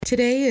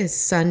Today is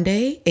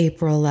Sunday,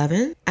 April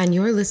 11th, and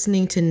you're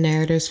listening to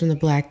Narratives from the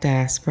Black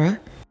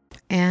Diaspora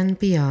and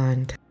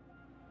Beyond.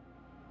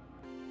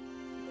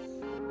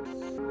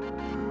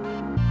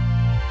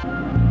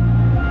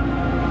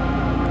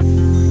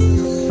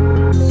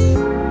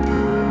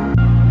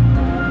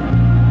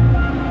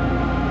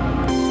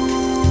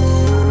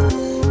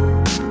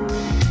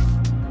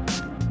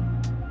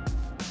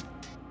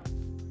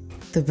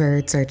 The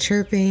birds are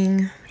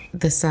chirping.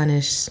 The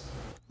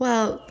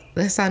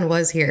sun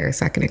was here a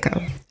second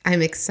ago.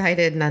 I'm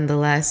excited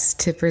nonetheless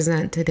to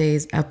present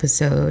today's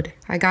episode.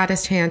 I got a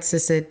chance to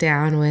sit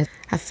down with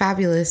a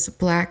fabulous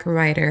Black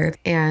writer,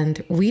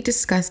 and we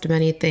discussed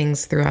many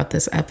things throughout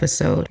this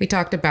episode. We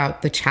talked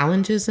about the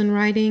challenges in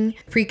writing,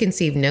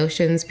 preconceived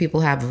notions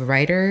people have of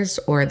writers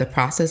or the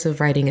process of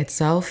writing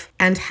itself,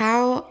 and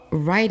how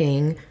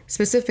writing,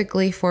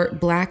 specifically for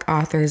Black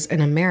authors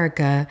in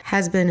America,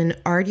 has been an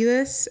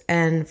arduous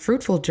and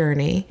fruitful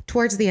journey.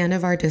 Towards the end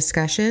of our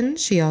discussion,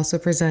 she also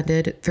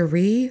presented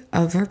 3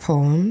 of her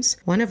poems,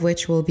 one of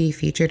which will be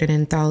featured in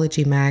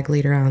Anthology Mag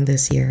later on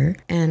this year.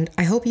 And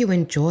I hope you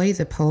enjoy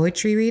the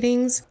poetry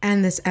readings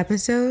and this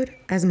episode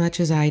as much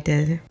as I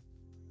did.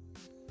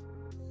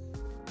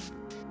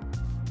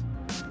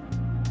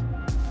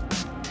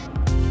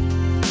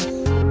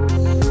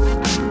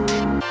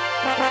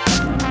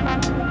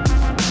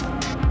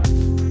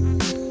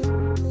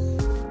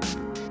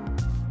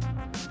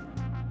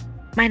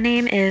 My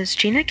name is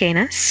Gina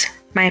Gainous.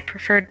 My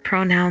preferred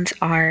pronouns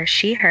are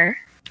she, her.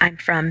 I'm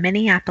from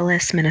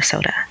Minneapolis,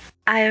 Minnesota.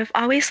 I've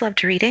always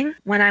loved reading.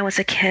 When I was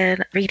a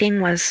kid,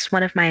 reading was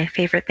one of my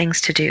favorite things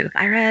to do.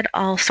 I read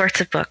all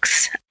sorts of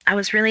books. I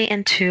was really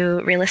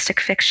into realistic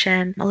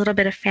fiction, a little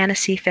bit of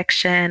fantasy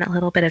fiction, a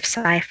little bit of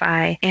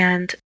sci-fi,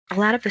 and a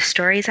lot of the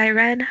stories I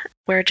read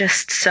were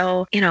just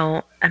so,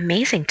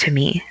 amazing to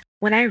me.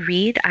 When I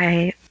read,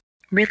 I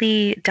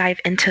really dive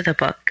into the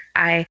book.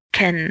 I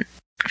can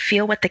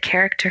feel what the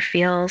character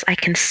feels. I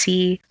can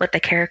see what the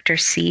character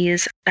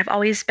sees. I've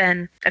always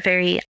been a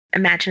very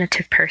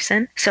imaginative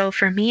person. So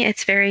for me,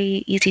 it's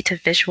very easy to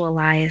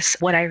visualize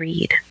what I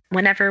read.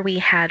 Whenever we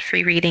had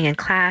free reading in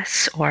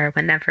class or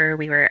whenever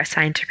we were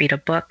assigned to read a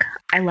book,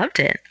 I loved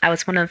it. I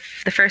was one of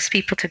the first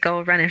people to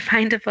go run and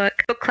find a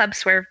book. Book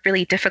clubs were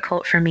really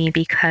difficult for me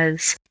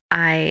because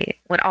I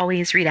would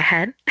always read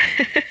ahead.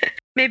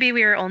 Maybe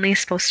we were only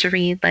supposed to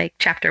read like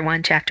chapter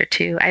 1, chapter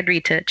 2. I'd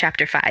read to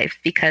chapter 5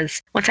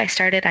 because once I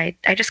started, I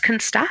just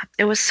couldn't stop.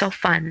 It was so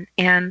fun.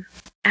 And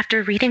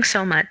after reading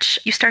so much,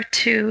 you start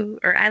to,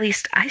 or at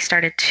least I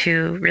started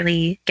to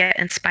really get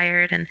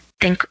inspired and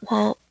think,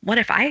 well, what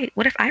if I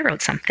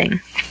wrote something?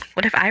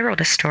 What if I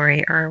wrote a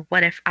story? Or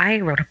what if I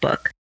wrote a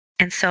book?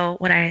 And so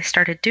what I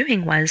started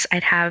doing was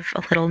I'd have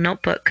a little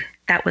notebook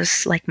that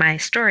was like my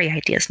story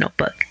ideas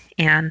notebook.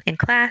 And in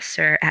class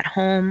or at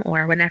home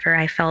or whenever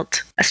I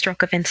felt a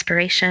stroke of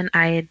inspiration,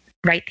 I'd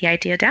write the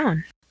idea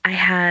down. I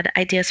had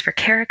ideas for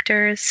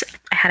characters,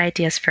 I had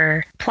ideas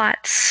for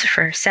plots,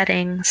 for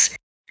settings,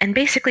 and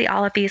basically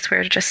all of these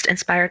were just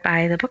inspired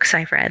by the books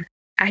I've read.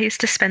 I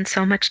used to spend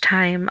so much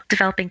time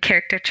developing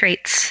character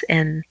traits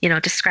and,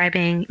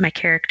 describing my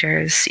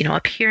characters',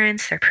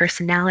 appearance, their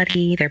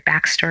personality, their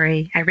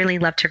backstory. I really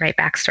love to write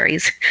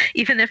backstories,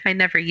 even if I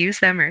never use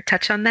them or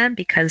touch on them,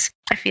 because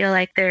I feel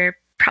like they're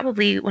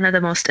probably one of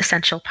the most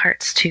essential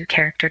parts to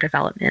character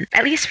development,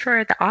 at least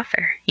for the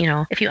author.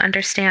 If you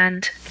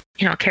understand,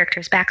 a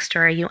character's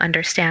backstory, you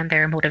understand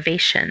their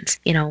motivations,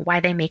 why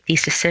they make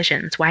these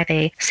decisions, why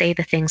they say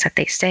the things that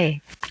they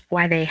say,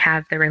 why they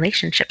have the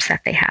relationships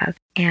that they have.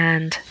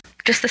 And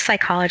just the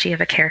psychology of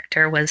a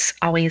character was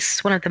always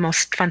one of the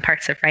most fun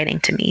parts of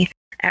writing to me.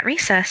 At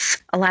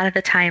recess, a lot of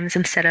the times,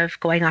 instead of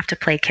going off to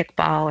play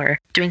kickball or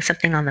doing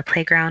something on the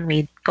playground,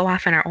 we'd go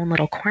off in our own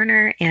little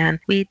corner and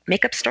we'd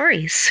make up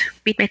stories.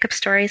 We'd make up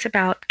stories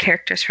about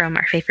characters from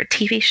our favorite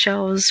TV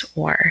shows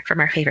or from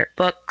our favorite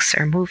books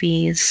or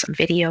movies,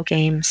 video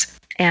games.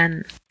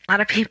 And a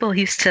lot of people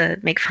used to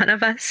make fun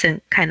of us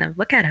and kind of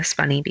look at us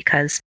funny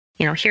because,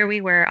 here we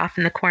were off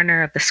in the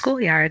corner of the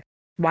schoolyard,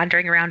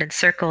 wandering around in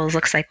circles.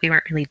 Looks like we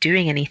weren't really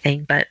doing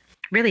anything, but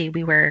really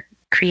we were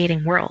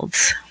creating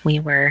worlds. We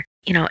were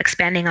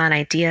expanding on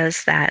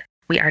ideas that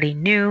we already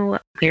knew.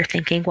 We were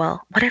thinking,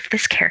 well, what if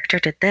this character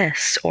did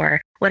this?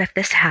 Or what if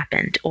this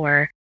happened?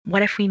 Or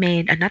what if we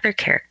made another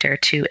character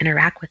to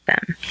interact with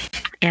them?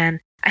 And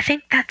I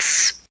think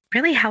that's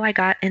really how I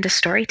got into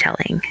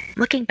storytelling.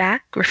 Looking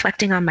back,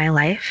 reflecting on my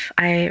life,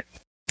 I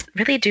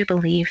really do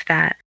believe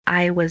that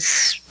I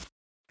was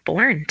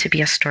born to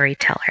be a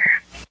storyteller,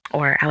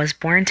 or I was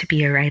born to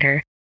be a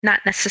writer.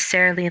 Not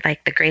necessarily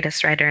like the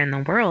greatest writer in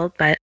the world,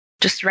 but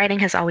just writing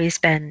has always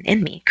been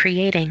in me.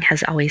 Creating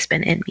has always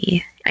been in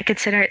me. I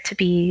consider it to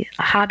be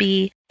a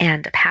hobby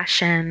and a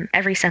passion,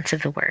 every sense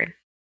of the word.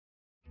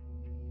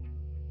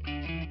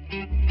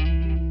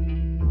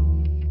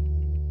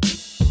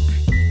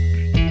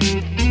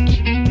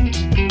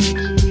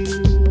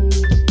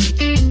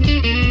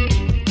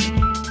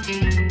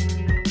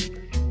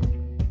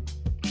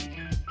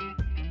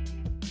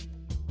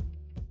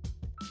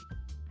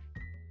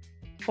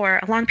 for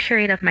a long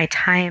period of my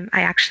time,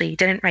 I actually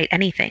didn't write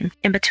anything.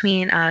 In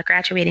between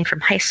graduating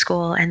from high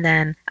school and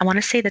then I want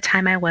to say the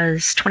time I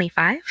was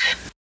 25.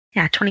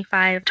 Yeah,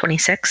 25,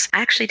 26.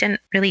 I actually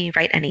didn't really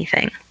write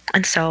anything.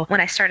 And so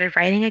when I started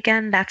writing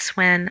again, that's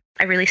when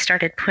I really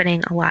started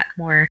putting a lot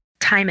more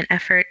time and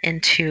effort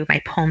into my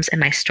poems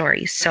and my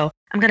stories. So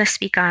I'm going to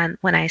speak on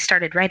when I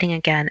started writing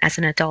again as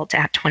an adult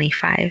at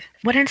 25.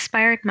 What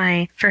inspired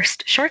my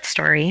first short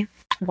story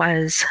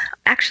was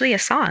actually a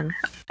song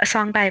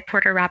by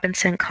Porter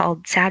Robinson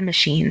called Sad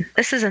Machine.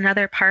 This is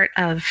another part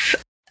of,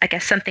 I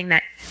guess, something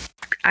that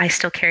I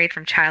still carried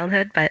from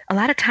childhood, but a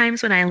lot of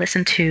times when I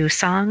listen to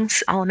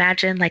songs, I'll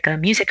imagine like a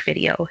music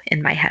video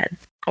in my head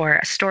or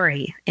a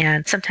story.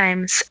 And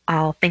sometimes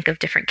I'll think of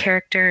different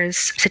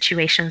characters,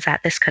 situations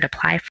that this could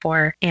apply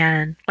for.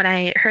 And when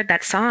I heard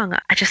that song,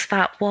 I just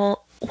thought,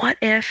 well, what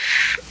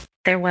if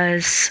there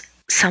was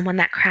someone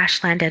that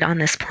crash landed on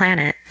this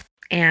planet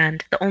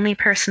and the only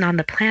person on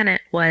the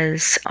planet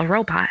was a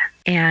robot?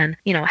 And,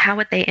 how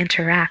would they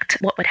interact?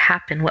 What would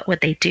happen? What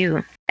would they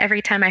do?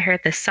 Every time I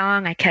heard this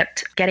song, I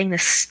kept getting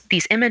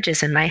these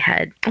images in my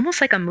head, almost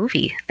like a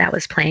movie that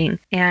was playing.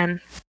 And,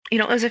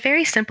 it was a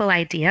very simple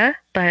idea,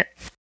 but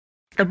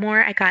the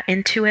more I got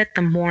into it,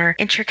 the more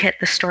intricate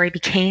the story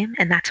became.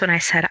 And that's when I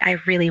said, I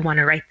really want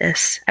to write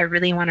this. I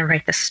really want to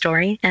write this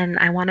story. And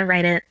I want to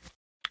write it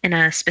in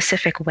a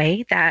specific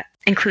way that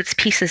includes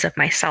pieces of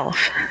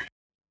myself.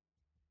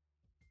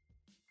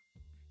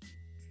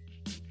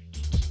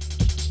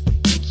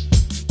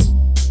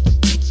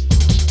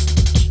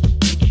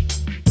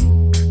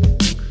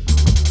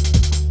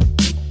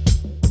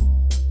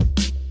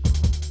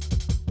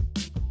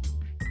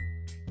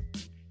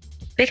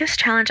 Biggest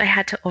challenge I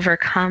had to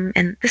overcome,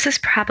 and this is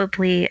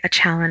probably a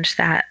challenge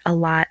that a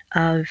lot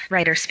of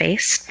writers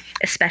face,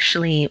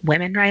 especially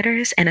women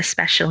writers and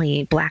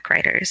especially Black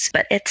writers,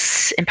 but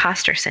it's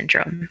imposter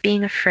syndrome.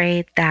 Being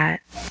afraid that,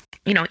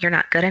 you're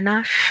not good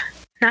enough.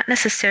 Not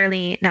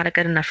necessarily not a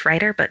good enough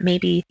writer, but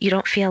maybe you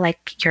don't feel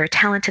like you're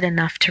talented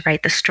enough to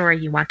write the story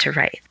you want to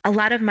write. A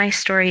lot of my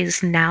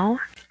stories now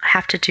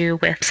have to do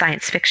with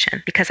science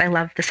fiction because I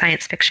love the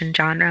science fiction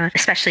genre,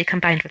 especially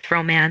combined with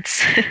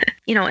romance.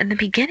 In the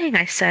beginning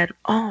I said,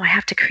 I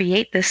have to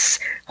create this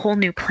whole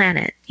new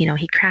planet.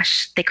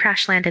 They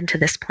crash land into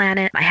this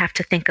planet. I have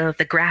to think of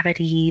the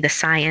gravity, the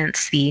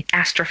science, the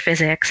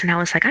astrophysics. And I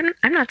was like,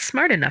 I'm not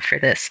smart enough for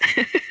this.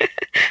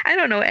 I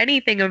don't know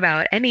anything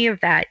about any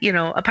of that,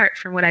 apart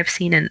from what I've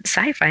seen in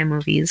sci-fi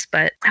movies.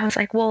 But I was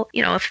like, well,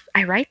 if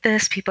I write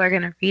this, people are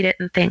going to read it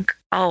and think,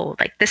 oh,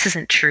 like this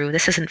isn't true.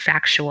 This isn't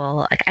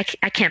factual. Like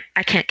I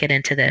can't get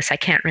into this. I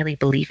can't really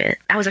believe it.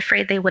 I was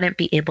afraid they wouldn't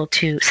be able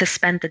to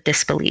suspend the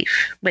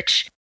disbelief,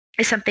 which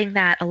is something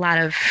that a lot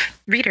of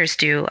readers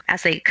do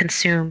as they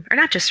consume, or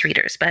not just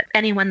readers, but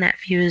anyone that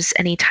views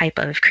any type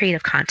of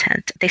creative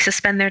content. They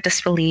suspend their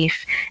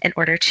disbelief in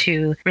order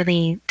to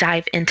really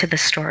dive into the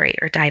story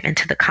or dive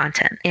into the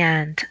content.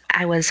 And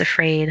I was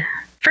afraid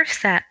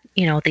first that,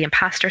 the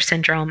imposter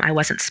syndrome, I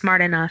wasn't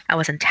smart enough, I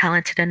wasn't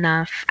talented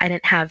enough, I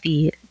didn't have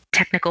the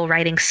technical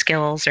writing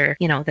skills or,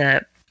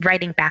 the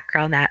writing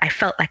background that I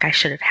felt like I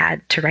should have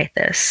had to write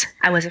this.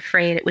 I was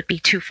afraid it would be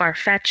too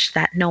far-fetched,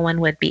 that no one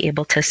would be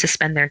able to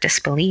suspend their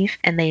disbelief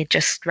and they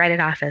just write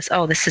it off as,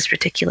 oh, this is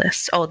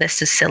ridiculous. Oh,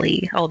 this is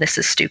silly. Oh, this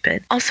is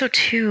stupid. Also,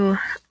 too,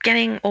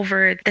 getting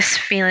over this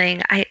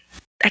feeling, I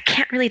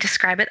can't really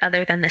describe it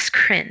other than this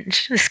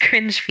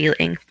cringe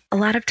feeling. A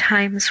lot of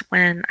times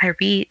when I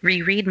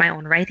reread my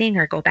own writing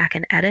or go back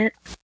and edit,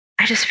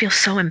 I just feel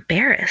so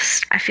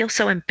embarrassed. I feel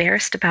so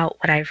embarrassed about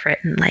what I've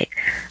written. Like,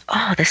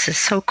 oh, this is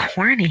so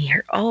corny.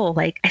 Or, oh,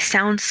 like I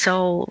sound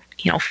so,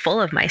 full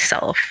of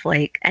myself.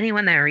 Like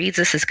anyone that reads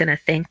this is going to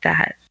think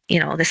that,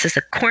 this is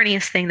the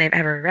corniest thing they've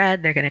ever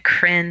read. They're going to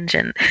cringe.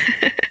 And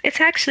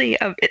it's actually,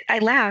 I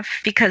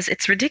laugh because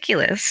it's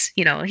ridiculous,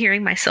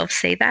 hearing myself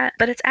say that.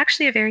 But it's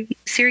actually a very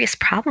serious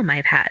problem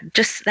I've had.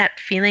 Just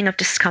that feeling of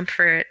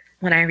discomfort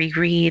when I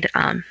reread,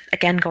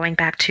 again, going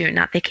back to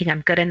not thinking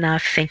I'm good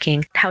enough,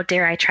 thinking, how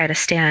dare I try to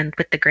stand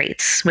with the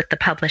greats, with the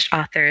published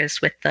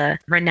authors, with the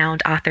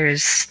renowned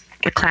authors,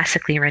 the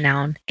classically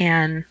renowned.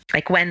 And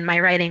like when my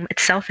writing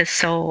itself is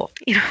so,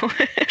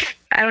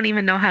 I don't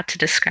even know how to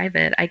describe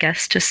it. I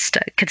guess just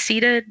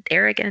conceited,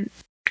 arrogant,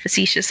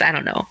 facetious, I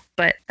don't know.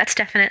 But that's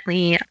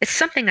definitely, it's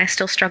something I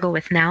still struggle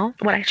with now.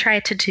 What I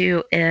try to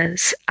do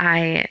is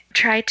I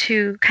try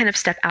to kind of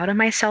step out of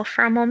myself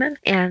for a moment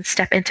and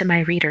step into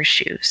my reader's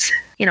shoes.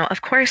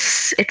 Of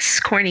course, it's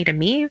corny to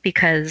me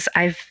because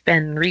I've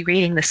been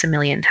rereading this a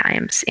million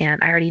times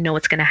and I already know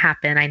what's going to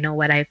happen. I know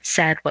what I've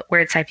said, what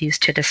words I've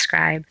used to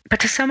describe. But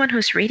to someone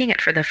who's reading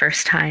it for the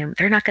first time,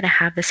 they're not going to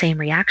have the same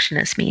reaction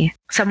as me.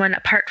 Someone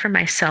apart from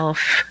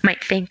myself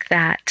might think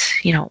that,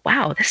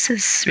 wow, this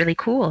is really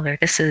cool, or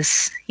this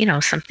is,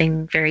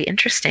 something very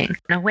interesting.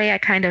 In a way, I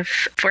kind of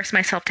force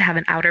myself to have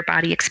an outer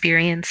body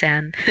experience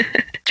and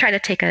try to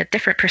take a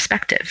different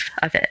perspective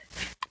of it.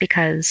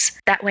 because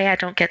that way I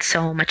don't get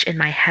so much in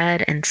my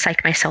head and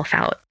psych myself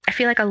out. I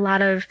feel like a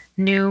lot of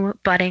new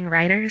budding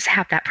writers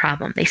have that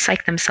problem. They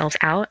psych themselves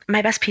out.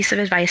 My best piece of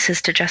advice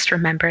is to just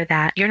remember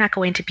that you're not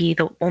going to be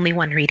the only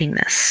one reading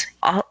this.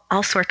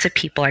 All sorts of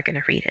people are going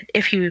to read it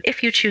if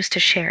you choose to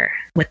share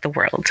with the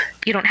world.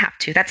 You don't have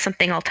to. That's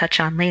something I'll touch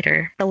on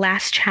later. The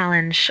last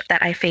challenge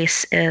that I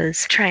face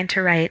is trying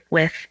to write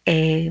with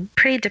a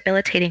pretty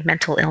debilitating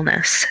mental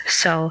illness.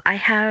 So I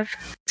have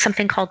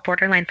something called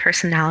borderline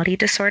personality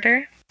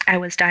disorder. I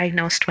was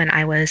diagnosed when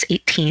I was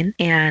 18,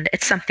 and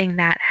it's something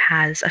that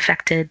has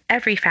affected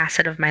every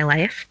facet of my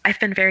life. I've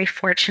been very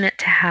fortunate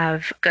to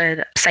have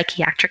good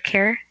psychiatric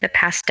care the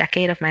past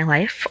decade of my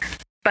life,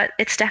 but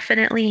it's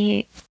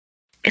definitely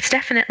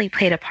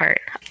played a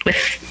part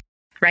with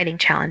writing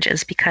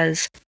challenges,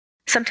 because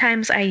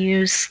sometimes I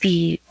use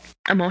the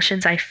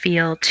emotions I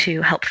feel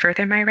to help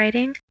further my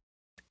writing.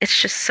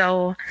 It's just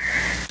so,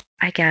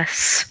 I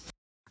guess,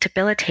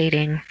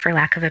 debilitating, for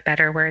lack of a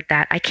better word,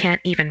 that I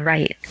can't even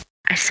write.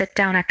 I sit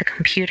down at the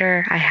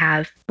computer, I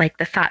have like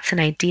the thoughts and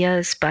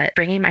ideas, but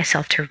bringing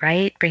myself to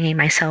write, bringing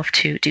myself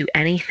to do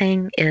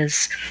anything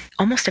is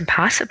almost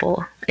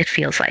impossible, it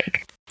feels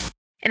like.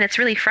 And it's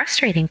really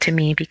frustrating to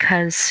me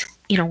because,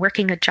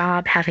 working a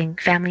job, having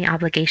family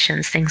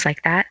obligations, things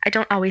like that, I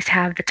don't always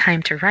have the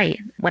time to write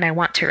when I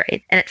want to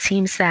write. And it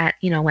seems that,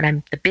 when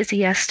I'm the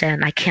busiest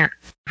and I can't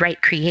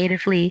write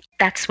creatively,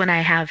 that's when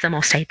I have the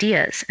most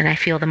ideas and I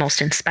feel the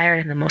most inspired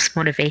and the most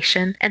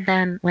motivation. And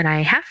then when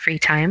I have free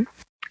time,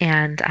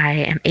 and I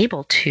am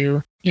able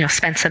to,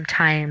 spend some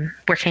time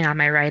working on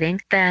my writing,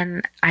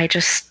 then I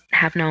just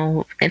have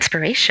no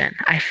inspiration.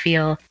 I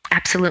feel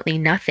absolutely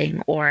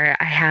nothing, or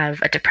I have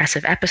a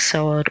depressive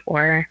episode,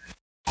 or,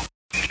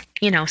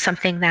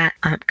 something that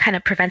kind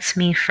of prevents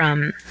me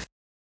from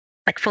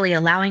like fully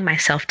allowing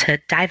myself to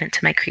dive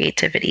into my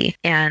creativity.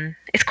 And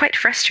it's quite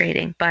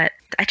frustrating, but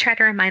I try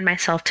to remind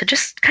myself to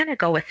just kind of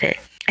go with it.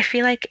 I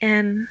feel like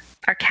in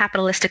our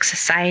capitalistic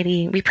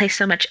society, we place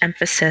so much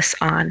emphasis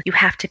on you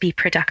have to be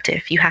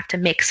productive, you have to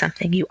make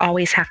something, you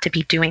always have to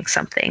be doing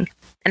something.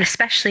 And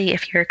especially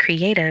if you're a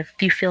creative,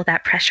 you feel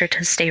that pressure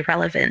to stay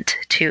relevant,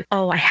 to,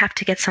 I have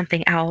to get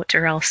something out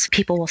or else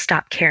people will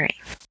stop caring.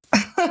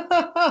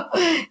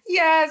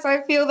 Yes,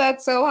 I feel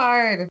that so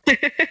hard.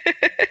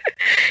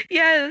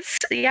 Yes,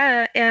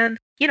 yeah. And,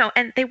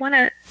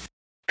 and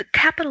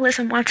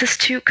capitalism wants us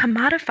to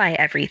commodify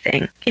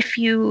everything. If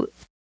you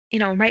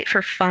write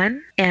for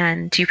fun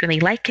and you really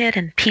like it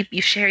and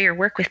you share your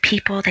work with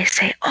people, they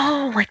say,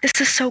 this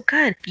is so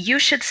good. You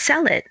should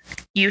sell it.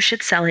 You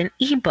should sell an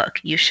ebook.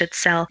 You should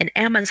sell an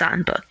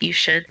Amazon book. You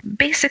should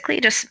basically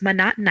just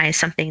monetize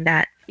something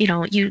that,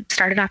 you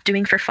started off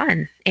doing for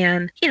fun.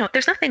 And,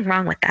 there's nothing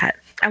wrong with that.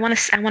 I want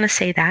to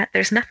say that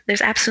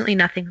there's absolutely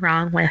nothing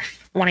wrong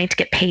with wanting to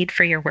get paid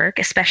for your work,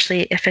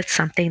 especially if it's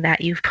something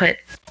that you've put,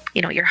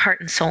 your heart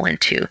and soul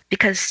into,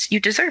 because you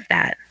deserve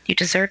that. You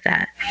deserve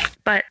that.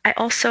 But I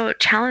also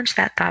challenge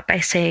that thought by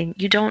saying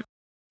you don't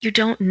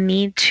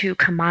need to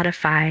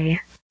commodify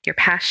your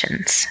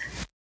passions.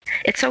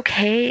 It's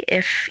okay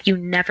if you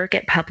never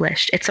get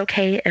published. It's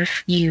okay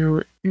if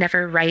you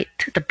never write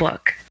the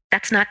book.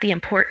 That's not the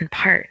important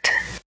part.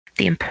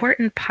 The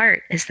important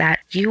part is that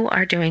you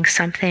are doing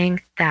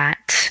something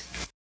that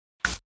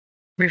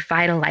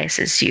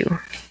revitalizes you,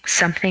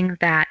 something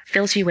that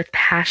fills you with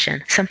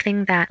passion,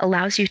 something that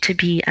allows you to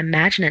be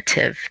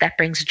imaginative, that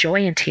brings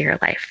joy into your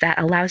life, that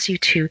allows you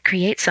to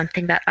create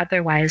something that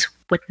otherwise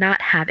would not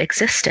have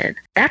existed.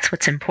 That's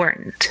what's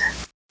important.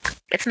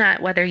 It's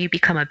not whether you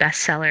become a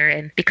bestseller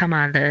and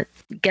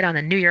get on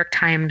the New York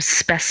Times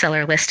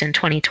bestseller list in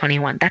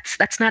 2021.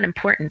 That's not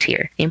important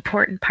here. The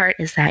important part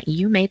is that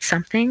you made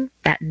something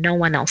that no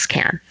one else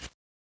can.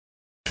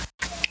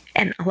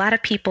 And a lot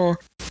of people,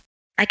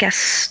 I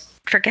guess,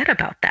 forget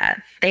about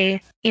that.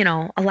 A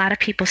lot of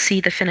people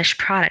see the finished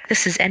product.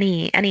 This is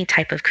any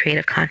type of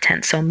creative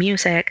content. So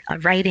music,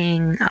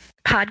 writing,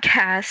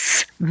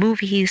 podcasts,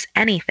 movies,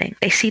 anything.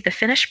 They see the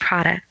finished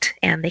product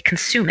and they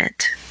consume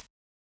it.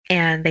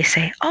 And they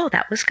say,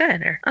 that was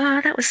good, or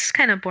that was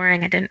kind of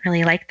boring. I didn't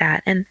really like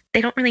that. And they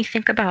don't really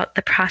think about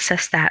the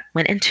process that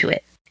went into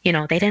it. They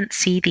didn't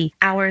see the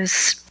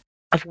hours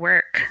of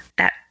work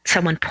that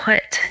someone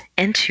put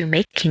into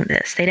making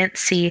this. They didn't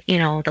see,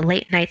 the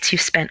late nights you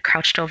spent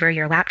crouched over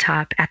your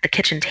laptop at the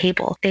kitchen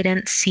table. They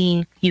didn't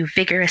see you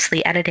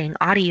vigorously editing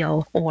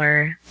audio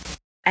or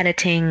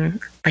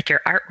editing like your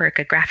artwork,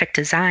 a graphic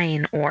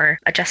design, or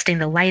adjusting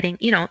the lighting.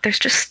 There's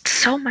just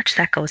so much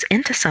that goes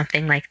into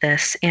something like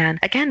this. And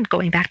again,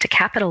 going back to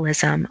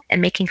capitalism and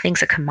making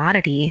things a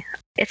commodity,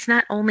 it's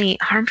not only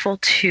harmful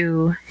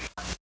to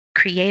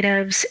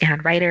creatives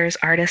and writers,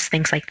 artists,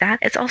 things like that,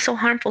 it's also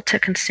harmful to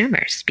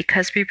consumers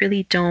because we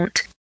really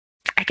don't,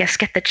 I guess,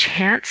 get the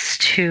chance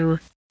to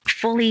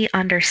fully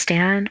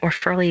understand or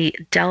fully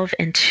delve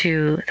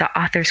into the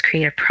author's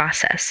creative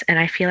process. And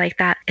I feel like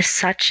that is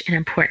such an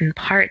important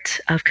part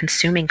of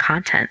consuming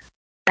content.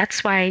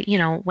 That's why,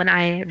 when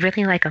I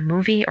really like a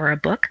movie or a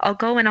book, I'll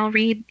go and I'll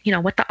read,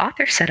 what the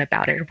author said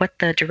about it, or what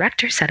the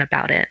director said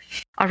about it.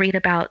 I'll read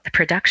about the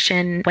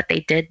production, what they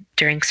did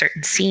during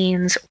certain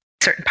scenes,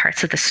 certain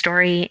parts of the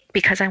story,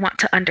 because I want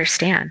to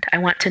understand. I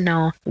want to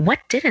know what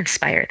did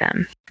inspire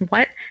them,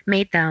 what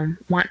made them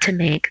want to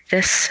make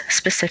this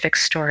specific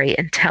story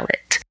and tell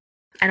it.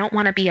 I don't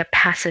want to be a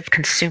passive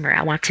consumer.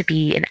 I want to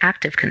be an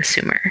active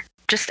consumer.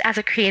 Just as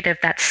a creative,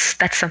 that's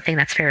something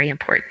that's very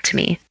important to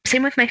me.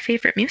 Same with my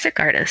favorite music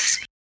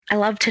artists. I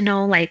love to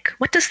know,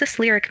 what does this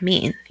lyric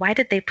mean? Why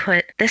did they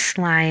put this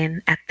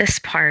line at this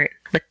part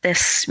with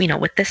this,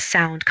 with this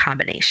sound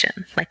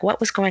combination? What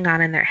was going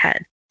on in their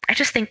head? I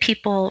just think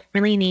people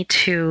really need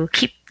to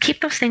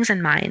keep those things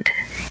in mind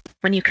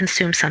when you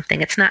consume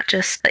something. It's not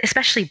just,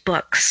 especially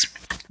books.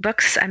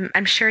 Books,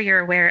 I'm sure you're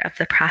aware of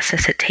the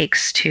process it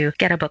takes to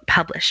get a book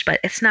published, but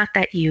it's not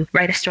that you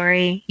write a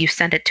story, you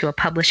send it to a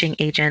publishing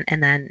agent,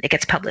 and then it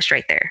gets published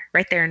right there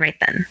and right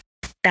then.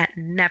 That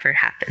never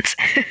happens.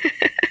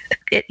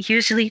 It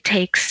usually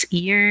takes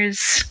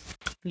years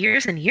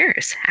and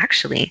years,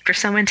 actually, for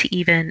someone to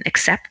even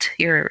accept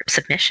your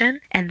submission.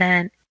 And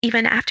then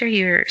even after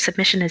your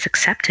submission is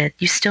accepted,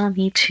 you still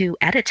need to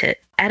edit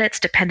it. Edits,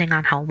 depending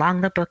on how long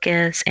the book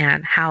is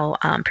and how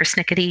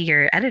persnickety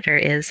your editor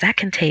is, that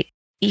can take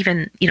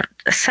even,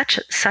 such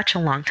a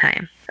long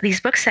time.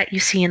 These books that you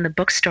see in the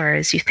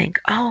bookstores, you think,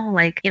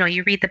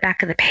 you read the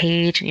back of the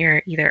page and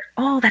you're either,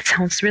 oh, that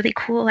sounds really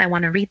cool, I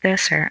want to read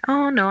this, or,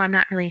 oh, no, I'm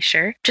not really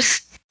sure.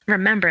 Just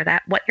remember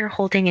that what you're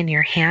holding in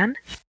your hand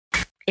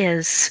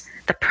is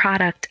the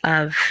product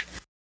of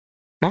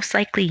most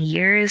likely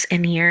years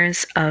and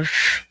years of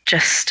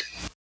just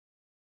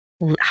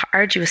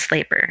arduous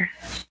labor,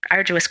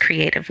 arduous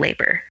creative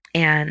labor.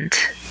 And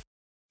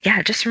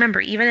yeah, just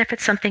remember, even if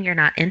it's something you're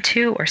not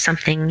into or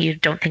something you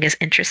don't think is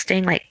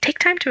interesting, take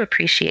time to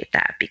appreciate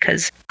that,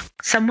 because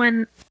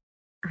someone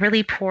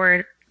really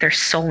poured their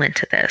soul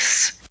into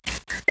this.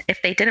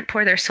 If they didn't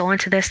pour their soul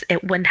into this,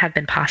 it wouldn't have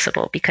been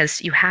possible,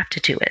 because you have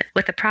to do it.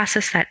 With a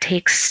process that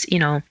takes,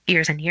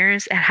 years and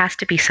years, it has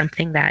to be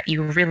something that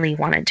you really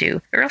want to do,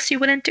 or else you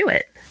wouldn't do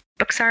it.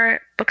 Books are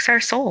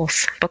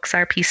souls. Books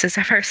are pieces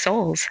of our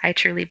souls. I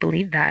truly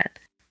believe that.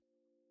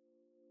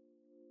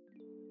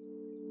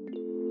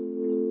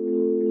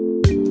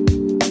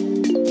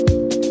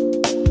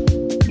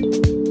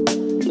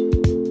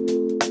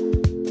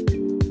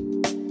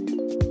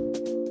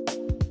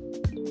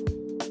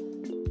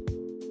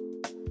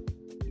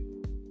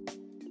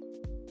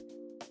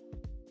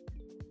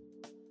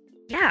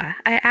 Yeah,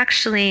 I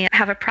actually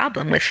have a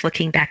problem with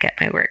looking back at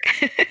my work.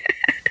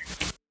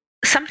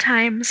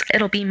 Sometimes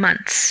it'll be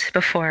months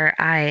before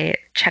I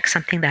check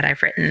something that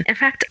I've written. In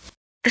fact,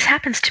 this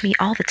happens to me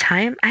all the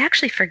time. I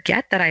actually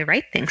forget that I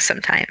write things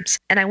sometimes,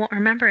 and I won't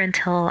remember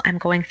until I'm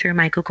going through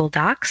my Google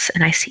Docs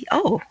and I see,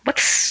 oh,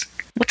 what's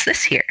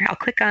this here? I'll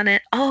click on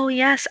it. Oh,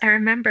 yes, I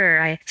remember.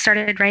 I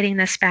started writing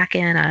this back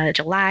in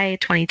July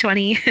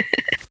 2020.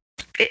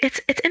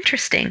 It's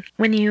interesting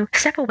when you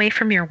step away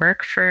from your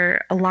work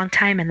for a long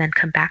time and then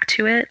come back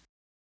to it.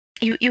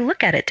 You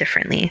look at it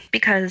differently,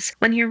 because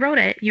when you wrote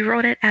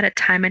it at a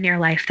time in your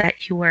life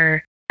that you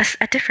were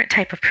a different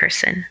type of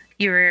person.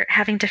 You were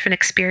having different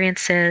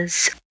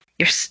experiences.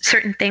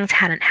 Certain things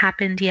hadn't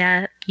happened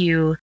yet.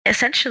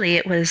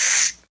 It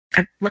was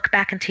a look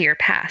back into your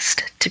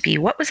past to be,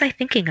 what was I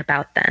thinking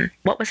about then?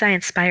 What was I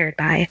inspired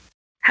by?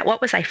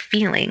 What was I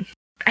feeling?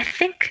 I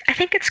think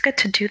it's good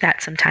to do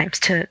that sometimes,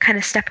 to kind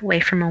of step away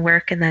from a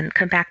work and then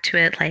come back to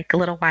it a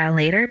little while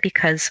later,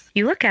 because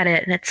you look at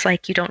it and it's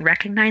like you don't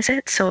recognize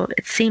it. So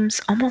it seems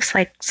almost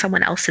like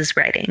someone else's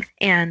writing.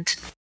 And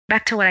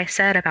back to what I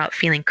said about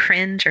feeling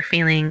cringe or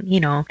feeling,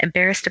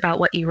 embarrassed about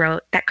what you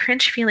wrote, that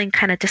cringe feeling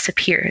kind of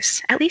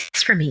disappears, at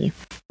least for me,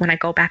 when I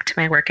go back to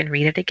my work and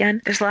read it again.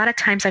 There's a lot of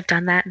times I've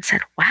done that and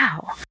said,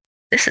 wow,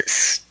 this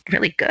is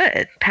really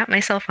good. Pat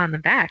myself on the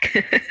back.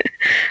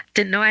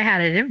 Didn't know I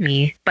had it in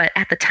me. But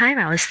at the time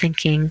I was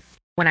thinking,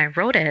 when I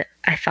wrote it,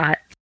 I thought,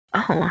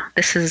 oh,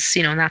 this is,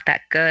 not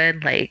that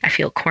good. I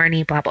feel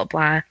corny, blah, blah,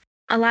 blah.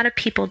 A lot of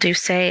people do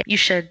say you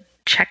should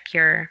check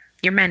your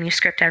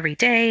manuscript every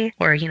day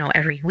or,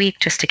 every week,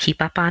 just to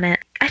keep up on it.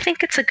 I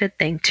think it's a good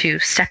thing to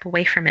step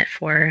away from it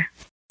for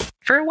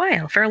a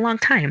while, for a long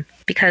time,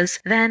 because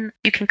then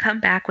you can come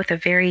back with a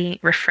very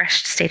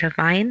refreshed state of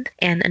mind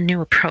and a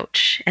new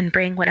approach, and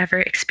bring whatever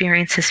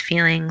experiences,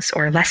 feelings,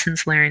 or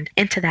lessons learned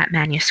into that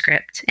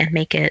manuscript and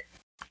make it,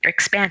 or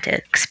expand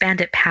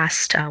it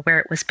past where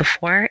it was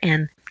before,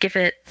 and give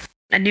it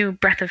a new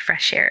breath of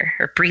fresh air,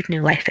 or breathe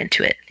new life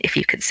into it, if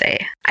you could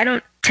say. I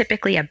don't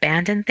typically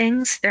abandon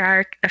things. There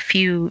are a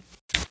few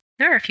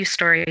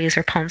stories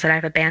or poems that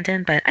I've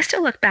abandoned, but I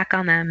still look back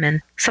on them,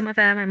 and some of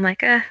them I'm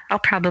like, I'll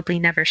probably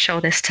never show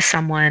this to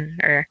someone,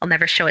 or I'll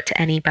never show it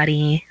to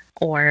anybody,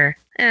 or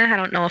I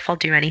don't know if I'll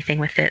do anything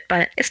with it.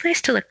 But it's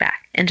nice to look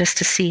back and just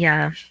to see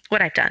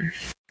what I've done,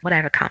 what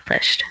I've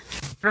accomplished.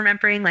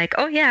 Remembering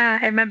oh yeah,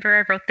 I remember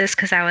I wrote this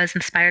because I was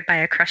inspired by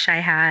a crush I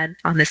had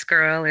on this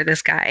girl or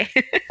this guy.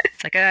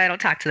 It's I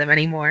don't talk to them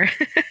anymore.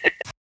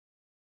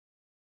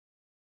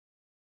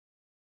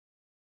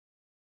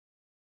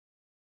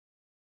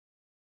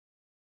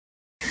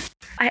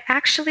 I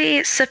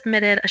actually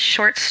submitted a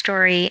short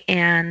story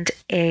and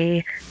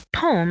a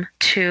poem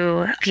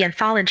to the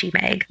Anthology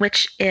Mag,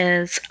 which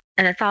is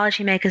an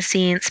anthology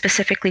magazine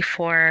specifically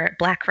for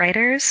Black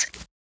writers.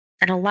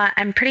 And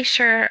I'm pretty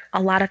sure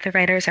a lot of the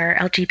writers are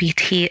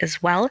LGBT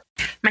as well.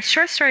 My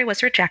short story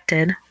was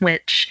rejected,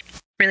 which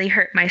really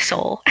hurt my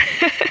soul.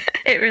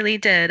 It really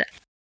did.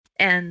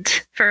 And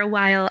for a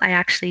while, I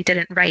actually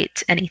didn't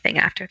write anything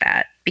after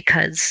that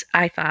because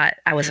I thought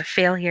I was a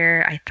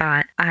failure. I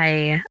thought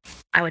I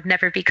would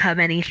never become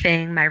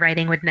anything. My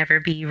writing would never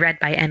be read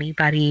by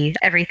anybody.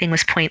 Everything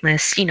was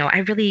pointless. I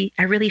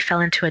really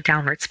fell into a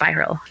downward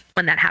spiral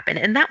when that happened.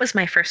 And that was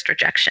my first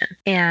rejection.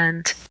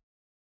 And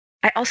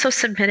I also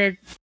submitted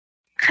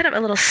kind of a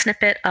little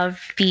snippet of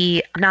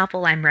the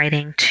novel I'm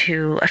writing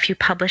to a few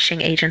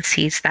publishing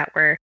agencies that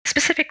were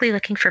specifically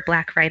looking for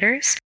Black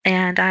writers,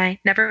 and I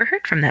never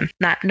heard from them.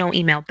 No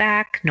email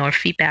back, no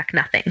feedback,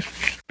 nothing.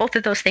 Both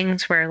of those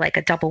things were like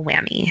a double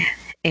whammy,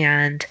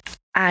 and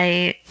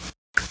I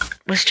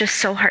was just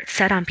so heart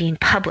set on being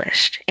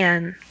published.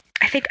 And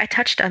I think I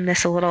touched on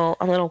this a little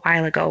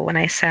while ago when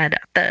I said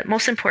the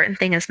most important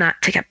thing is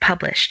not to get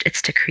published,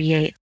 it's to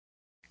create.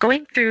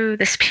 Going through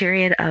this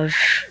period of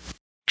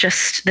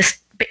just this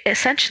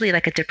essentially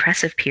like a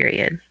depressive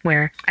period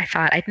where I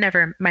thought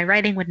my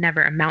writing would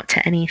never amount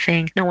to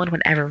anything. No one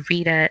would ever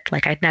read it.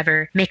 Like I'd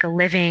never make a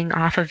living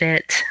off of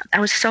it. I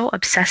was so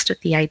obsessed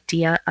with the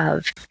idea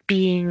of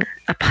being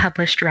a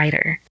published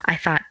writer. I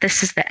thought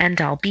this is the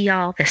end all be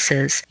all. This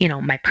is,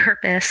 my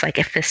purpose. Like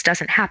if this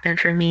doesn't happen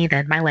for me,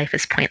 then my life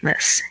is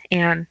pointless.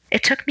 And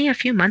it took me a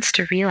few months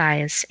to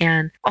realize,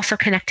 and also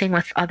connecting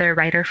with other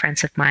writer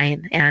friends of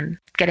mine and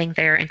getting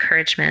their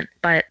encouragement.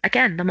 But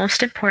again, the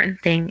most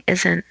important thing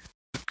isn't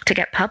to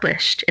get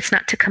published. It's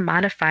not to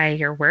commodify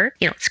your work.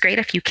 It's great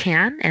if you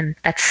can, and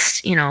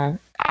that's,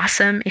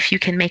 awesome if you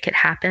can make it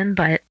happen.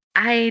 But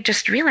I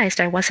just realized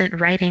I wasn't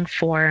writing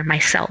for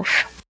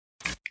myself.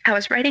 I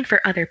was writing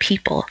for other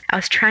people. I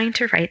was trying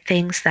to write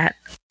things that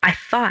I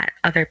thought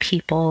other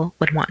people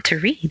would want to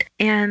read.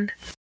 And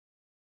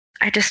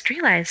I just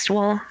realized,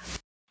 well,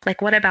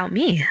 like, what about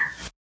me?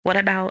 What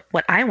about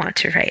what I want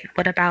to write?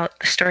 What about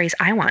the stories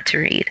I want to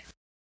read?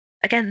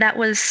 Again, that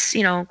was,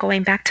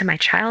 going back to my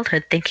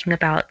childhood, thinking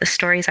about the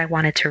stories I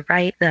wanted to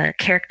write, the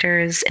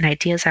characters and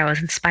ideas I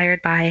was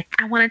inspired by.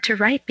 I wanted to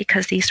write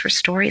because these were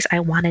stories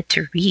I wanted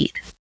to read.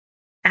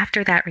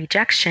 After that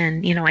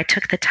rejection, I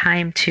took the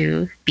time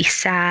to be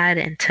sad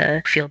and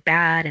to feel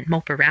bad and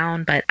mope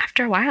around. But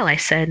after a while, I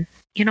said,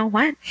 you know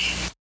what?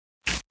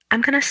 I'm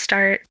going to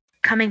start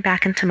coming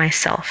back into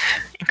myself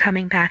and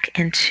coming back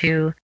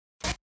into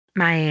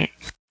my,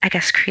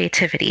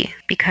 creativity,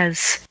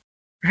 because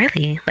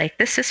really, like,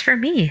 this is for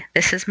me.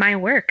 This is my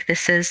work.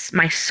 This is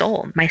my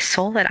soul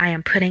that I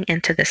am putting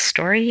into this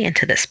story,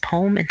 into this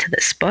poem, into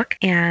this book.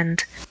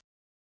 And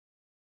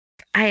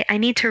I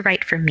need to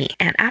write for me.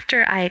 And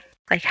after I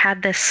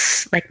had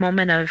this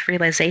moment of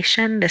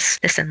realization, this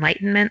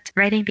enlightenment,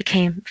 writing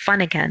became fun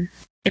again.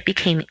 It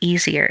became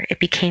easier. It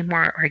became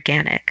more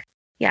organic.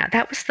 Yeah,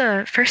 that was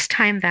the first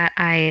time that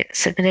I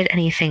submitted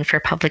anything for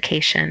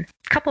publication.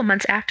 A couple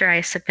months after I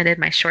submitted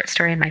my short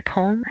story and my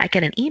poem, I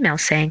get an email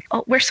saying,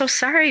 "Oh, we're so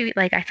sorry.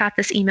 I thought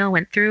this email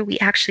went through. We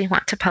actually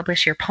want to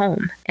publish your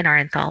poem in our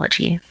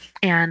anthology."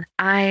 And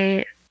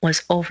I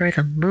was over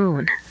the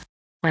moon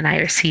when I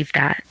received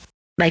that.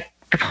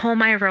 The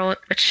poem I wrote,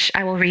 which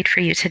I will read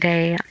for you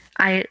today,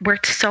 I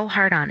worked so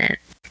hard on it.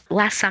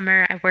 Last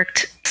summer, I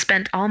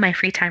spent all my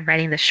free time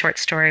writing this short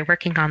story,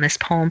 working on this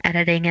poem,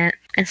 editing it.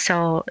 And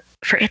so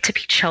for it to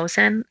be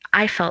chosen,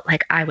 I felt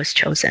like I was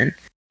chosen.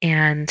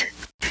 And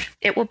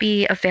it will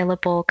be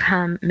available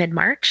come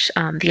mid-March,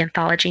 the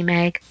Anthology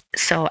Mag.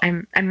 So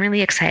I'm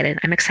really excited.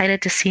 I'm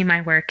excited to see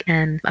my work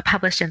in a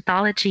published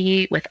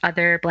anthology with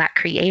other Black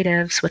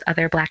creatives, with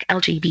other Black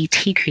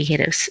LGBT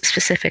creatives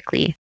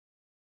specifically.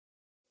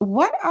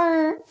 What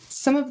are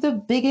some of the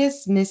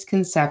biggest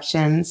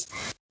misconceptions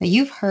that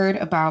you've heard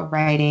about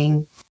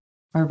writing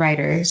or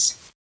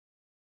writers?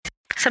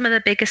 Some of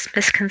the biggest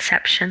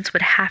misconceptions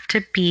would have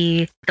to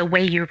be the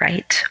way you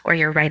write or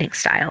your writing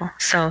style.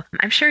 So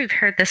I'm sure you've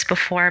heard this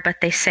before, but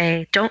they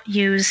say don't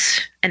use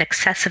an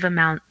excessive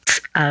amount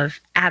of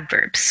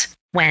adverbs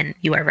when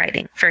you are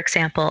writing. For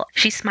example,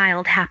 she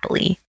smiled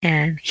happily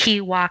and he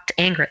walked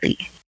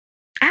angrily.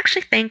 I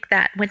actually think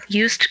that when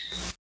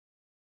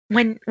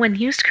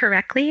used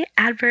correctly,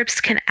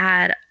 adverbs can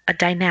add a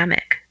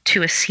dynamic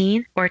to a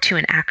scene or to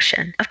an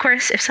action. Of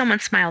course, if someone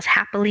smiles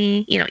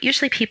happily,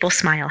 usually people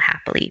smile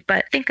happily,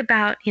 but think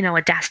about,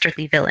 a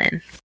dastardly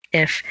villain.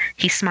 If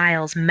he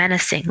smiles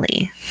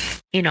menacingly,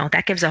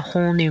 that gives a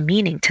whole new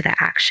meaning to the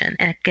action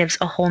and it gives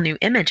a whole new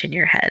image in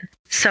your head.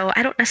 So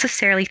I don't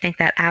necessarily think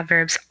that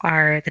adverbs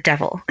are the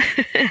devil,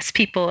 as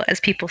people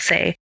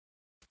say.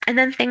 And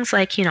then things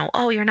like,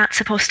 oh, you're not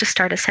supposed to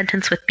start a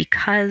sentence with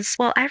because.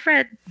 Well, I've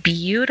read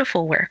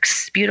beautiful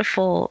works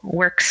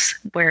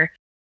where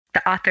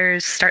the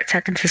authors start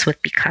sentences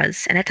with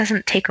because, and it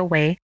doesn't take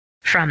away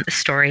from the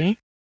story.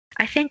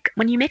 I think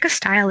when you make a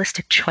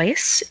stylistic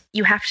choice,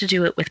 you have to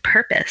do it with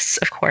purpose,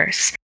 of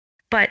course.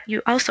 But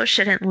you also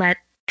shouldn't let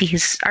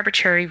these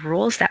arbitrary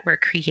rules that were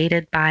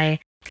created by,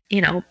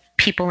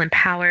 people in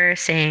power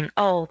saying,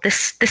 oh,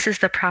 this is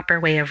the proper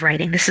way of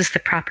writing. This is the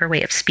proper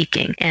way of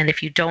speaking. And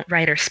if you don't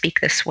write or speak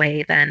this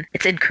way, then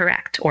it's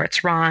incorrect or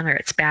it's wrong or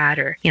it's bad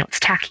or, it's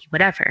tacky,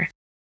 whatever.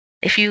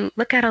 If you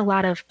look at a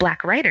lot of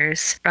Black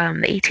writers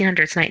from the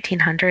 1800s,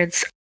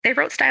 1900s, they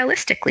wrote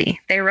stylistically.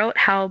 They wrote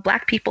how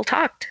Black people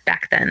talked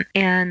back then.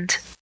 And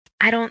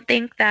I don't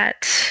think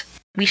that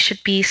we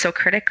should be so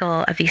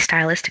critical of these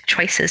stylistic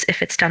choices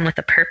if it's done with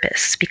a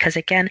purpose, because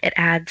again, it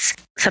adds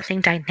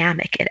something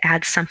dynamic. It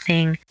adds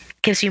something,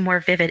 gives you more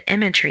vivid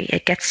imagery.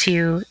 It gets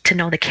you to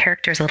know the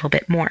characters a little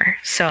bit more.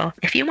 So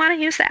if you want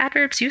to use the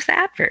adverbs, use the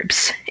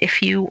adverbs.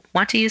 If you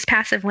want to use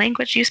passive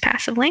language, use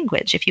passive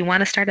language. If you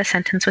want to start a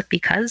sentence with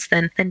because,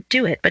 then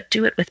do it, but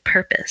do it with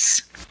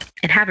purpose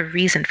and have a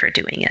reason for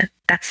doing it.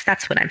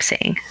 That's what I'm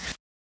saying.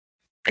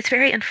 It's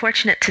very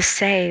unfortunate to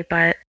say,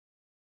 but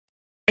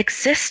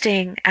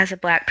existing as a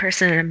Black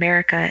person in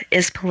America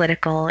is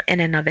political in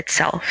and of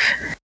itself.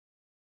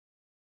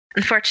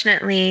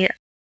 Unfortunately,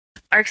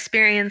 our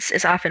experience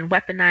is often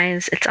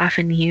weaponized, it's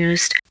often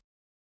used.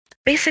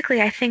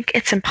 Basically, I think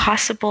it's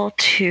impossible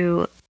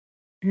to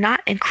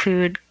not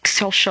include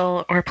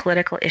social or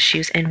political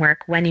issues in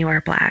work when you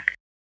are Black.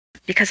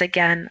 Because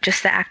again,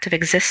 just the act of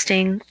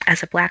existing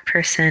as a Black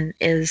person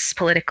is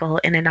political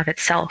in and of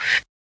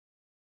itself.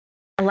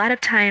 A lot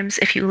of times,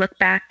 if you look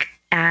back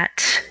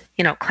at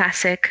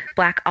classic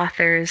Black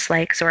authors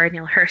like Zora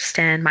Neale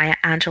Hurston, Maya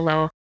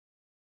Angelou,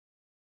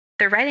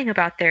 they're writing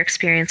about their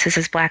experiences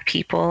as Black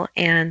people,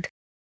 and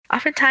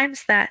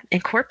oftentimes that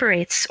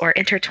incorporates or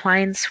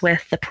intertwines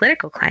with the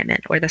political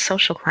climate or the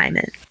social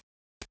climate.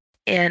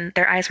 In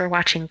Their Eyes Were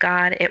Watching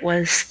God, it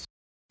was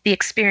the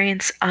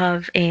experience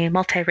of a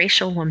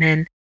multiracial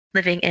woman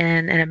living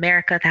in an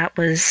America that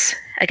was,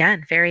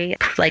 again, very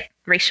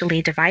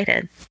racially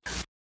divided.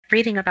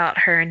 Reading about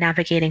her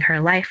navigating her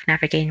life,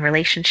 navigating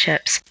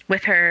relationships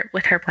with her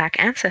Black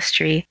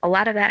ancestry, a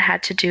lot of that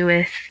had to do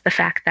with the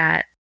fact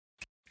that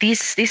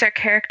these are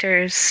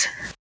characters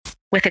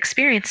with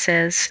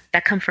experiences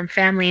that come from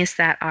families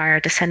that are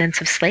descendants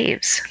of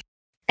slaves.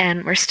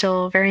 And we're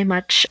still very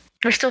much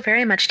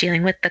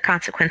dealing with the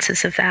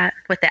consequences of that,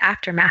 with the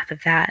aftermath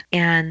of that.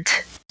 And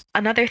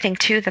another thing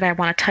too that I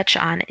want to touch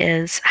on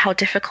is how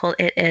difficult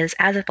it is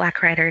as a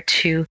Black writer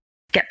to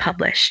get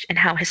published and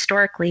how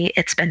historically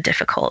it's been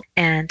difficult.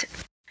 And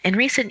in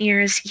recent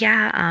years,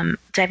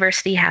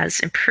 diversity has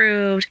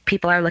improved.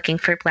 People are looking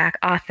for Black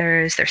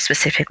authors. They're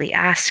specifically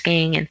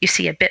asking, and you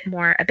see a bit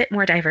more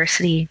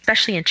diversity,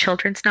 especially in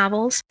children's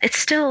novels. It's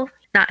still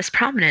not as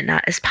prominent,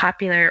 not as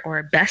popular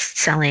or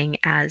best-selling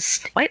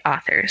as white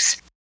authors.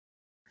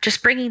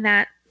 Just bringing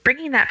that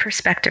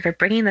perspective, or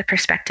bringing the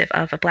perspective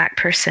of a Black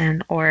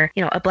person, or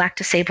a Black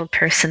disabled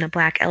person, a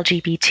Black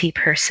LGBT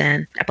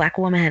person, a Black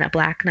woman, a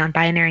Black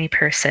non-binary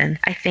person,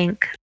 I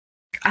think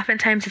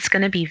oftentimes it's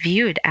going to be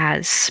viewed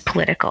as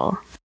political,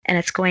 and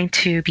it's going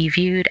to be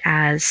viewed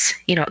as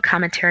a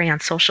commentary on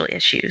social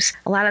issues.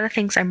 A lot of the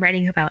things I'm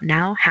writing about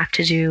now have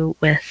to do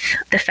with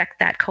the effect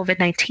that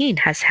COVID-19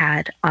 has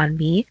had on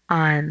me,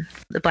 on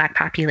the Black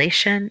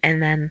population,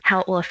 and then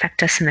how it will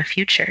affect us in the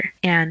future.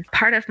 And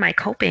part of my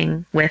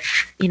coping with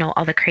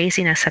all the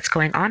craziness that's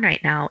going on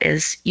right now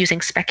is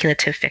using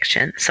speculative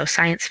fiction, so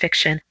science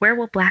fiction. Where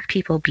will Black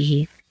people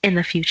be in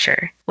the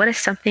future? What is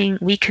something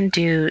we can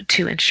do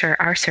to ensure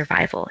our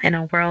survival in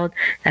a world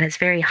that is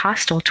very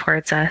hostile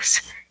towards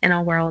us, in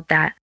a world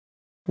that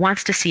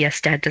wants to see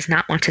us dead, does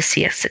not want to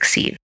see us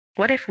succeed?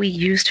 What if we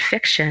used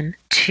fiction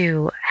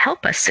to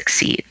help us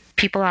succeed?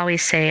 People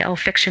always say, oh,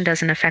 fiction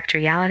doesn't affect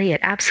reality. It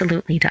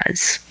absolutely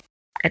does.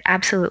 It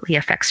absolutely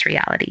affects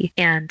reality.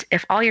 And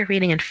if all you're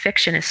reading in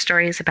fiction is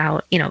stories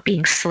about,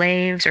 being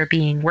slaves or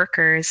being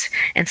workers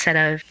instead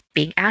of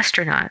being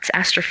astronauts,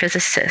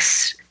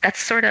 astrophysicists, that's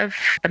sort of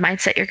the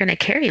mindset you're going to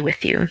carry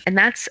with you. And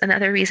that's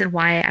another reason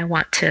why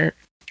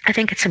I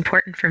think it's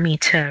important for me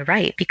to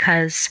write,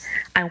 because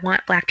I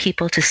want Black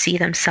people to see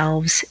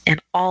themselves in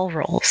all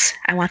roles.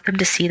 I want them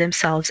to see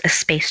themselves as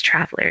space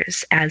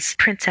travelers, as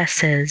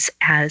princesses,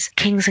 as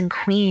kings and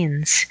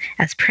queens,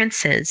 as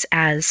princes,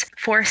 as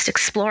forest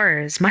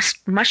explorers,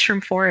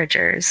 mushroom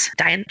foragers,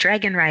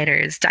 dragon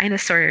riders,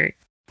 dinosaur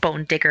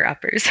bone digger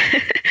uppers,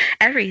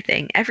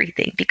 everything,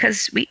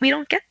 because we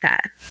don't get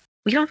that.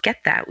 We don't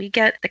get that. We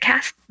get the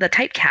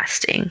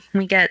typecasting.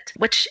 We get,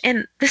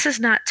 and this is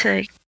not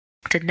to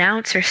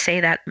denounce or say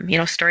that,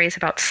 stories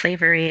about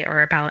slavery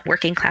or about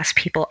working class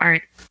people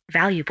aren't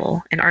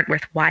valuable and aren't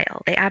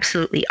worthwhile. They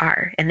absolutely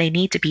are, and they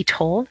need to be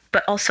told.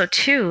 But also,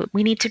 too,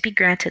 we need to be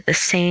granted the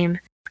same,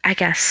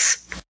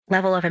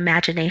 level of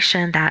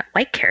imagination that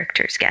white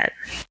characters get.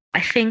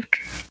 I think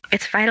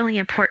it's vitally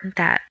important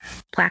that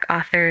Black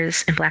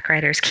authors and Black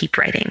writers keep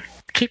writing.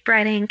 Keep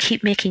writing,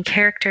 keep making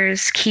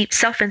characters, keep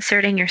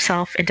self-inserting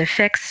yourself into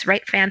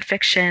write fan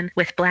fiction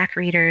with Black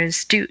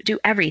readers, do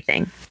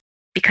everything.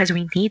 Because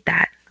we need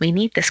that. We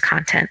need this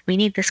content. We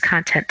need this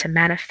content to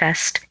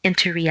manifest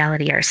into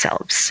reality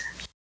ourselves.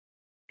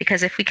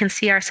 Because if we can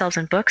see ourselves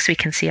in books, we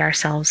can see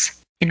ourselves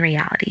in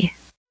reality.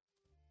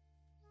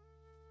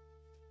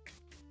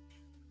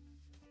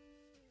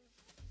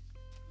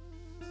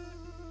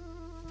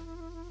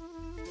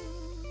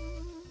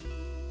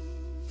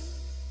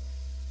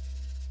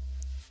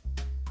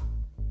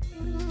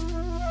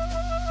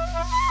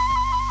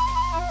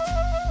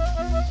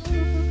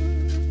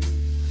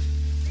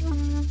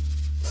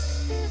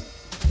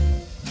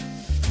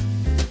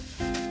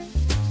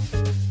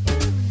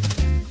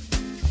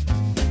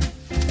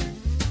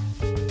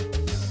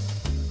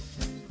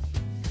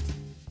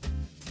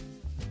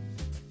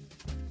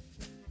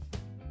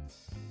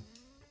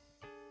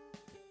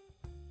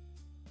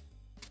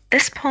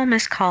 This poem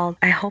is called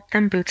I Hope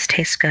Them Boots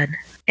Taste Good.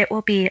 It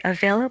will be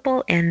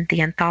available in the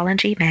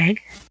Anthology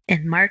Mag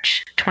in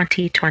March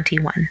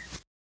 2021.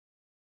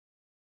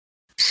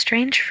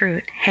 Strange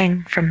fruit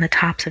hang from the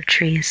tops of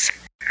trees,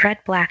 red,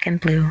 black, and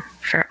blue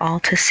for all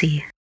to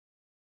see.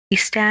 We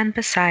stand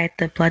beside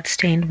the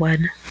blood-stained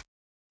wood.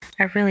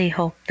 I really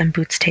hope them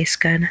boots taste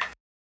good.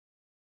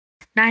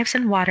 Knives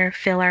and water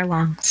fill our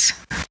lungs.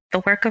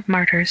 The work of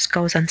martyrs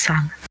goes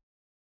unsung.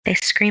 They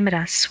scream at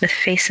us with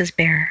faces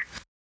bare.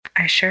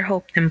 I sure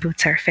hope them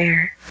boots are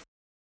fair.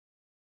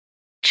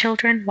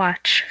 Children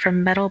watch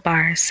from metal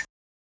bars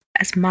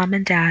as mom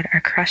and dad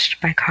are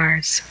crushed by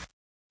cars.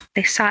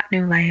 They sought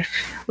new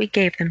life. We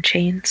gave them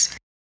chains.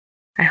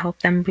 I hope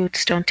them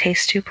boots don't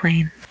taste too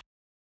plain.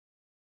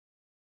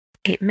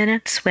 8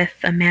 minutes with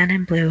a man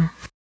in blue.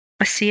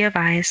 A sea of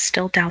eyes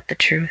still doubt the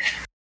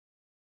truth.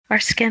 Our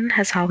skin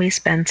has always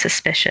been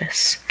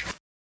suspicious,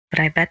 but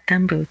I bet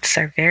them boots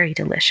are very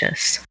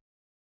delicious.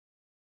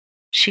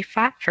 She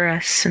fought for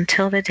us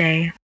until the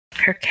day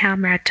her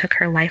comrade took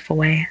her life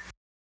away.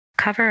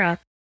 Cover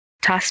up,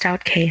 tossed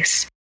out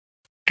case.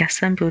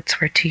 Guess them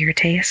boots were to your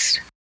taste.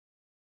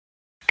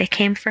 They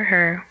came for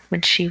her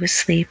when she was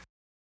asleep.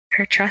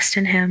 Her trust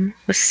in him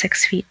was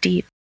 6 feet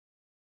deep.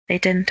 They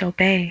didn't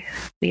obey.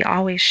 We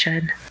always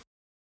should.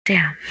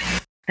 Damn,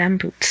 them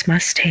boots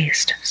must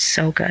taste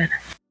so good.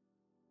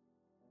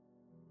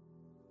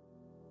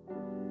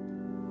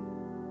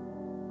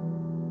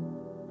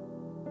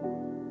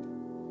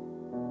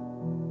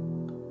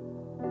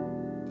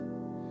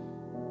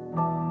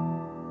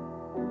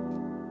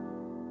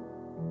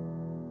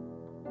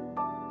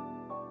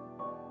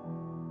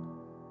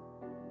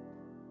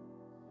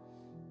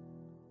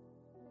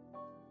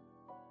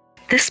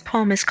 This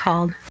poem is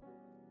called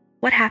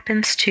What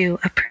Happens to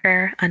a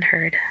Prayer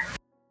Unheard?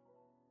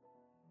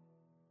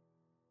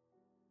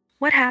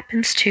 What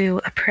happens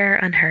to a prayer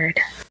unheard?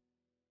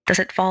 Does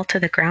it fall to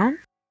the ground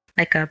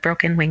like a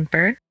broken-winged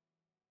bird?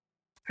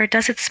 Or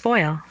does it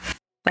spoil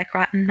like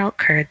rotten milk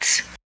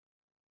curds?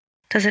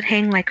 Does it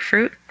hang like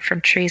fruit from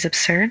trees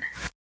absurd?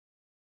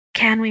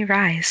 Can we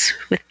rise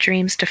with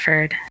dreams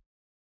deferred?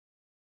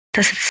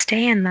 Does it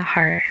stay in the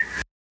heart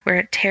where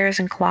it tears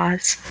and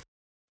claws?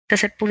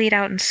 Does it bleed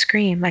out and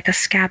scream like a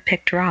scab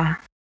picked raw?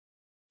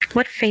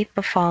 What fate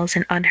befalls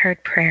an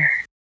unheard prayer?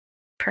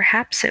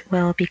 Perhaps it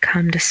will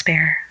become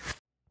despair.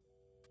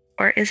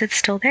 Or is it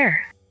still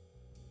there?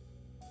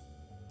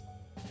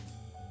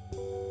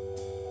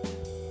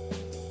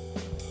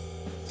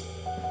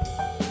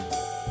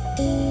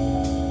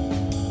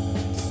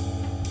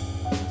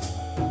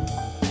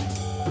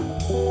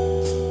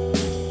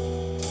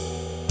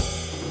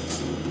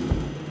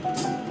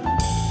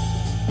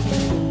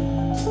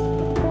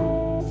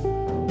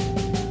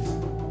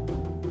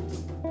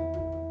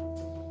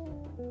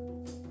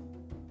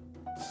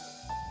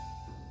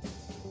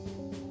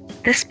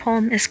 This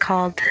poem is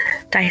called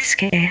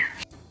Daisuke.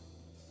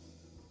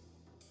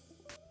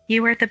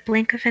 You are the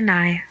blink of an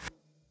eye,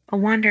 a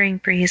wandering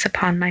breeze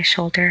upon my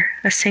shoulder,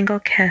 a single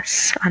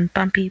kiss on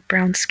bumpy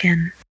brown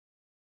skin.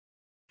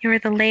 You are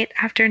the late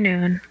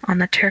afternoon on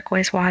the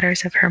turquoise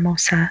waters of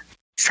Hermosa,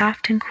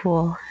 soft and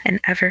cool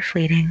and ever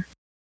fleeting.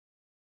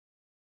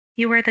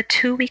 You are the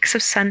 2 weeks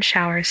of sun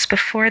showers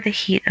before the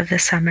heat of the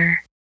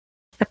summer,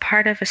 the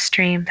part of a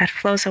stream that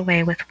flows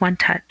away with one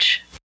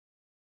touch.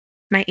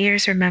 My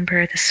ears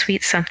remember the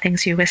sweet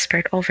somethings you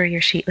whispered over your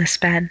sheetless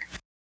bed.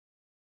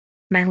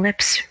 My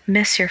lips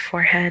miss your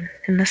forehead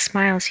and the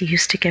smiles you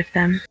used to give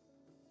them.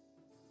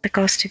 The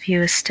ghost of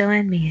you is still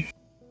in me,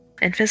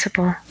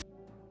 invisible,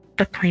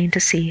 but plain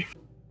to see.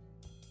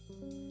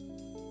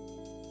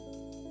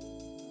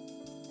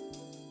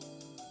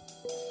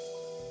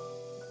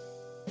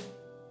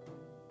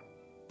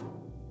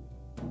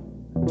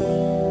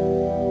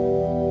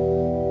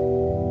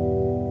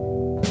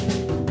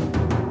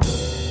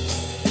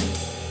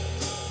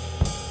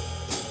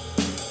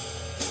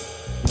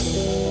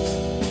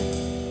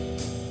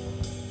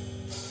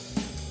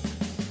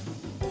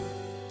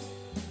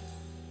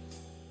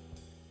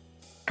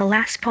 The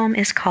last poem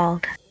is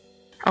called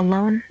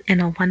Alone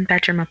in a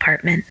One-Bedroom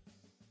Apartment.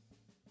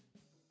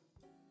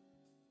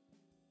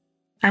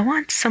 I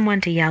want someone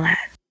to yell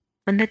at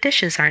when the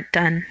dishes aren't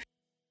done,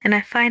 and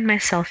I find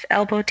myself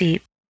elbow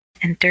deep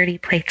in dirty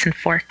plates and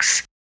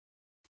forks.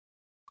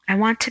 I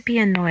want to be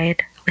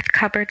annoyed with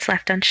cupboards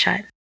left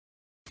unshut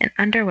and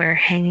underwear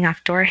hanging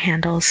off door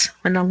handles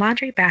when the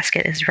laundry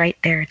basket is right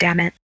there, damn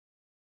it.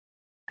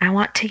 I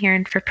want to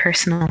yearn for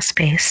personal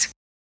space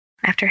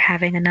after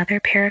having another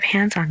pair of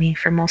hands on me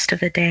for most of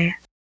the day.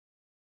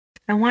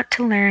 I want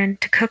to learn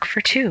to cook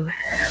for 2,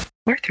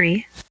 or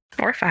 3,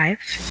 or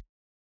 5.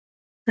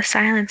 The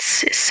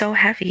silence is so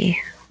heavy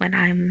when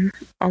I'm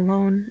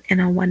alone in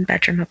a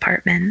one-bedroom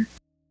apartment.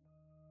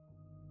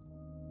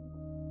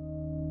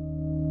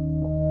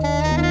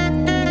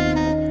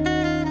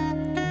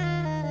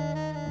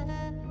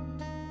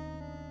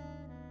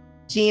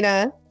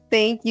 Gina,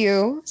 thank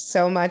you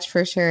so much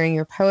for sharing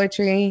your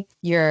poetry,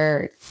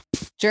 your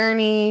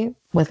journey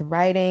with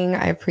writing.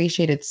 I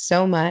appreciate it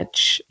so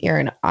much. You're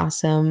an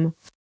awesome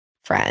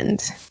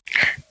friend.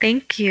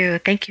 Thank you.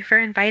 Thank you for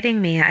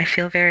inviting me. I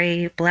feel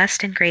very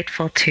blessed and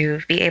grateful to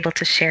be able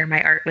to share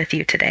my art with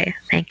you today.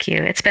 Thank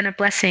you. It's been a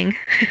blessing.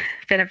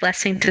 Been a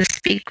blessing to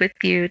speak with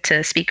you,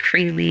 to speak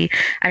freely.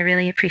 I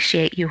really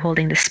appreciate you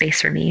holding the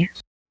space for me.